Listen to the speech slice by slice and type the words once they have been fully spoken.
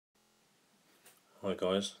Hi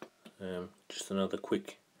guys, just another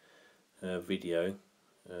quick video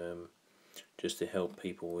just to help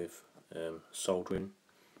people with soldering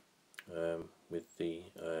with the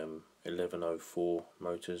 1104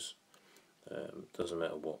 motors. Doesn't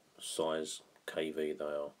matter what size kV they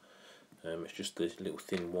are. It's just this little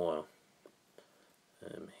thin wire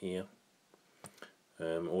here.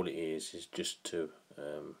 All it is just to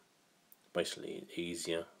basically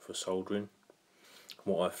easier for soldering.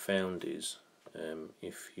 What I've found is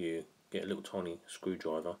if you get a little tiny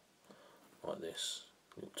screwdriver like this,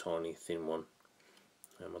 little tiny thin one,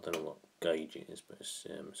 I don't know what gauge it is, but it's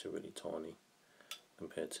a really tiny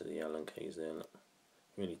compared to the Allen keys there. Look,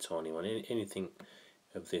 really tiny one. Anything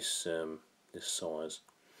of this this size,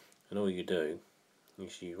 and all you do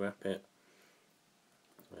is you wrap it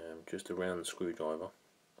just around the screwdriver.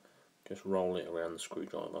 Just roll it around the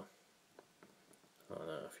screwdriver like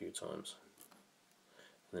that a few times.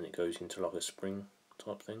 And then it goes into like a spring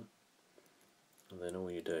type thing, and then all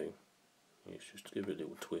you do is just give it a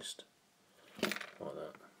little twist like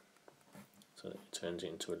that, so that it turns it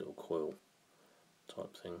into a little coil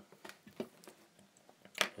type thing.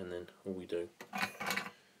 And then all we do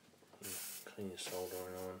is clean your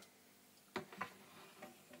soldering iron,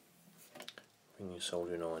 bring your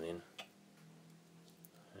soldering iron in,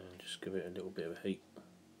 and just give it a little bit of heat,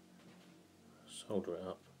 solder it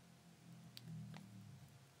up,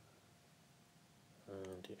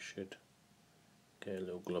 and it should get a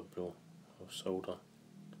little globule of solder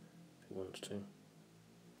if it wants to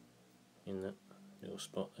in that little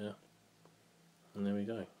spot there. And there we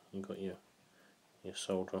go, you've got your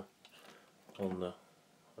solder on the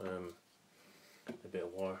bit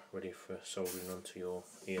of wire ready for soldering onto your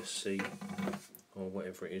ESC or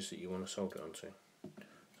whatever it is that you want to solder it onto.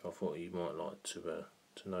 So I thought you might like to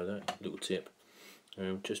know that little tip,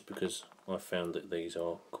 just because I found that these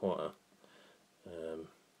are quite a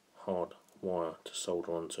hard wire to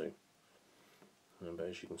solder onto, but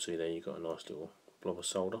as you can see there, you've got a nice little blob of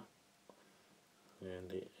solder,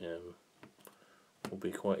 and it will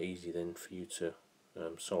be quite easy then for you to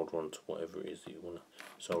solder onto whatever it is that you want to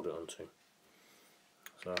solder it onto.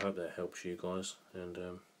 So I hope that helps you guys,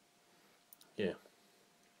 and yeah,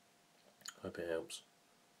 hope it helps.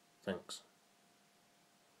 Thanks.